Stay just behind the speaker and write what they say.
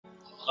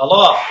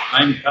Aloha,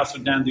 I'm Pastor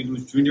Dan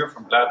DeLuz Jr.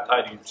 from Glad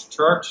Tidings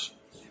Church.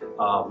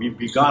 We've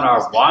begun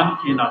our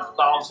 1 in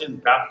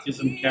 1,000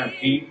 baptism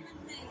campaign.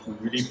 We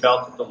really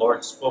felt that the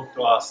Lord spoke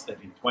to us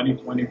that in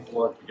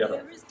 2024 to get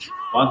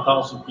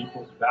 1,000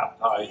 people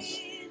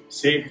baptized,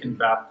 saved and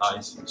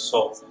baptized. And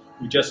so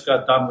we just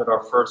got done with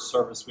our first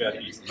service. We had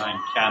 8 or 9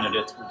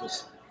 candidates. We're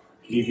just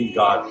believing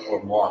God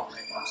for more.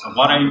 So I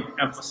want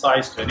to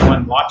emphasize to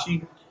anyone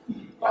watching,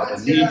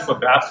 the need for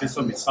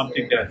baptism is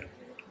something that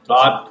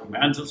God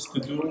commands us to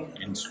do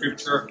in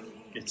Scripture.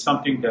 It's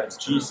something that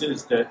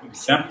Jesus that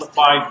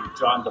exemplified with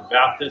John the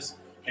Baptist.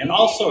 And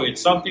also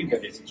it's something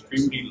that is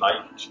extremely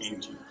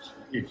life-changing.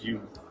 If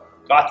you've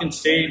gotten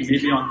saved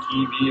maybe on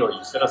TV or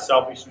you said a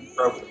salvation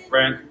prayer with a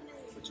friend,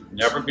 but you've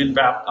never been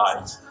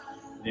baptized,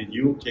 then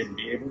you can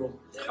be able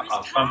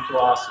to come to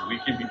us and we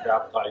can be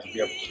baptized. We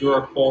have a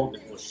QR code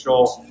that will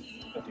show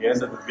at the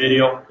end of the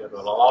video that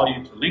will allow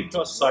you to link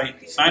to a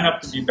site, sign up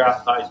to be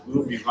baptized. We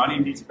will be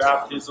running these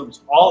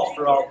baptisms all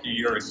throughout the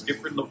year in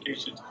different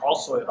locations,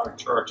 also at our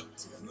church.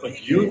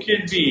 But you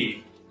can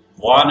be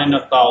 1 in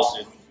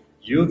 1,000.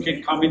 You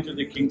can come into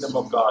the kingdom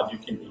of God. You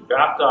can be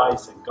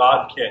baptized and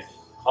God can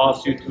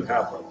cause you to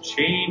have a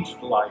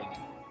changed life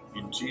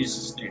in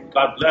Jesus' name.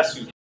 God bless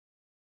you.